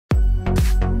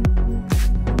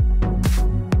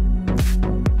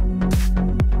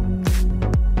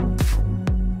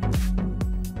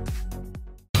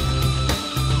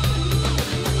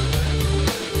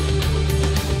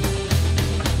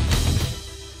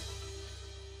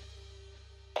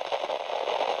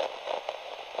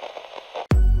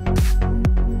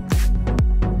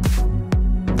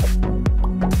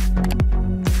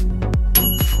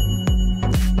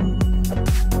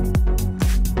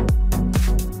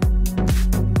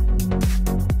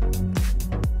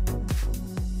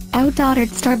Outdaughtered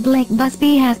star Blayke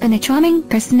Busby has been a charming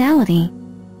personality.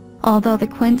 Although the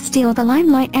twins steal the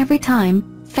limelight every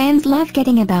time, fans love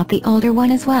getting about the older one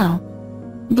as well.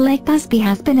 Blayke Busby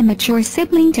has been a mature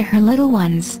sibling to her little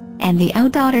ones, and the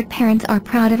Outdaughtered parents are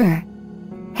proud of her.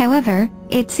 However,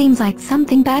 it seems like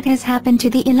something bad has happened to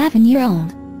the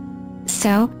 11-year-old.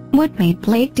 So, what made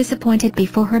Blayke disappointed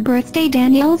before her birthday?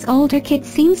 Danielle's older kid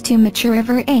seems too mature of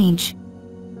her age.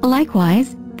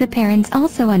 Likewise, the parents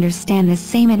also understand the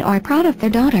same and are proud of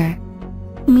their daughter.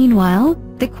 Meanwhile,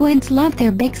 the twins love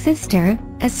their big sister,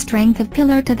 a strength of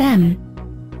pillar to them.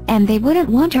 And they wouldn't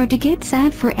want her to get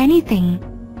sad for anything.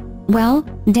 Well,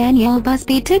 Danielle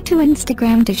Busby took to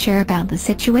Instagram to share about the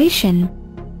situation.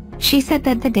 She said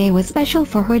that the day was special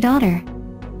for her daughter.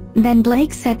 Then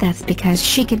Blayke said that's because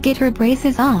she could get her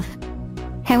braces off.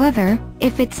 However,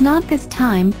 if it's not this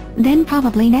time, then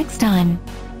probably next time.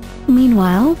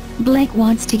 Meanwhile, Blayke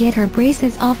wants to get her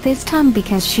braces off this time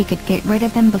because she could get rid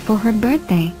of them before her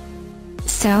birthday.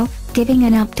 So, giving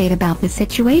an update about the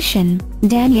situation,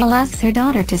 Danielle asks her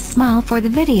daughter to smile for the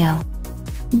video.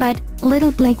 But,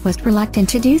 little Blayke was reluctant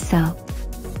to do so.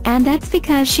 And that's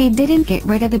because she didn't get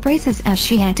rid of the braces as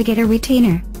she had to get a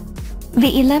retainer.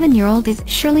 The 11-year-old is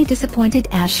surely disappointed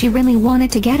as she really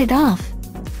wanted to get it off.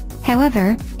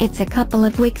 However, it's a couple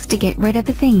of weeks to get rid of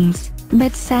the things,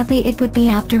 but sadly it would be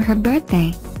after her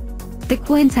birthday. The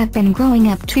twins have been growing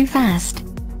up too fast.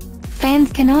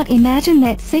 Fans cannot imagine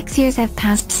that 6 years have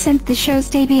passed since the show's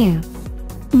debut.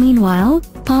 Meanwhile,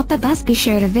 Papa Busby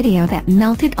shared a video that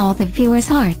melted all the viewers'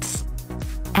 hearts.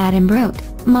 Adam wrote,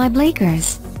 "My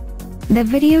Blakers." The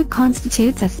video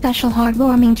constitutes a special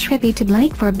heartwarming tribute to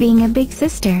Blayke for being a big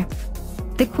sister.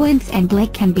 The twins and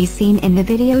Blayke can be seen in the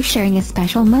video sharing a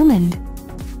special moment.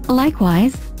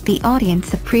 Likewise, the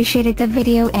audience appreciated the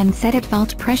video and said it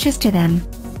felt precious to them.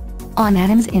 On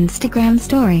Adam's Instagram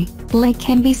story, Blayke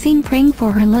can be seen praying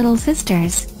for her little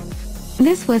sisters.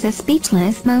 This was a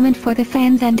speechless moment for the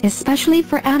fans and especially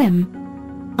for Adam.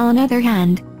 On the other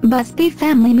hand, Busby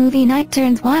family movie night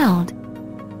turns wild.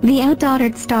 The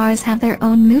Outdaughtered stars have their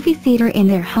own movie theater in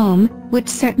their home, which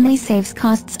certainly saves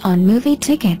costs on movie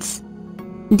tickets.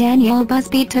 Danielle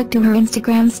Busby took to her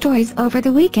Instagram stories over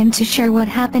the weekend to share what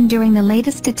happened during the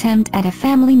latest attempt at a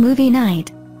family movie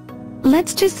night.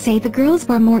 Let's just say the girls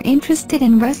were more interested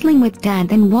in wrestling with Dad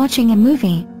than watching a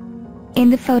movie. In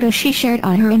the photo she shared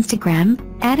on her Instagram,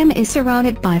 Adam is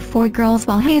surrounded by 4 girls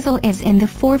while Hazel is in the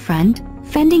forefront,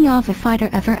 fending off a fighter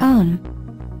of her own.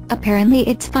 Apparently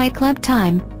it's Fight Club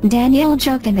time, Danielle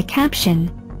joked in the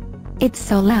caption. "It's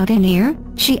so loud in here,"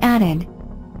 she added.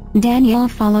 Danielle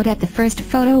followed up the first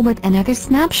photo with another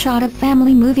snapshot of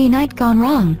family movie night gone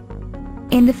wrong.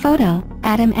 In the photo,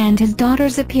 Adam and his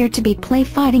daughters appear to be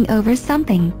fighting over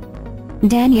something.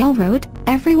 Danielle wrote,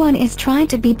 "Everyone is trying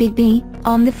to be Big B,"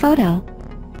 on the photo.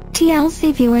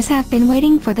 TLC viewers have been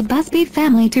waiting for the Busby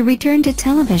family to return to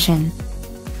television.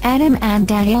 Adam and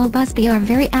Danielle Busby are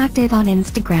very active on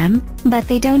Instagram, but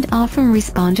they don't often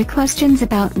respond to questions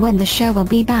about when the show will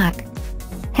be back.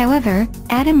 However,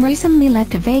 Adam recently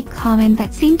left a vague comment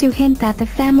that seemed to hint that the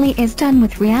family is done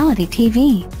with reality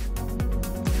TV.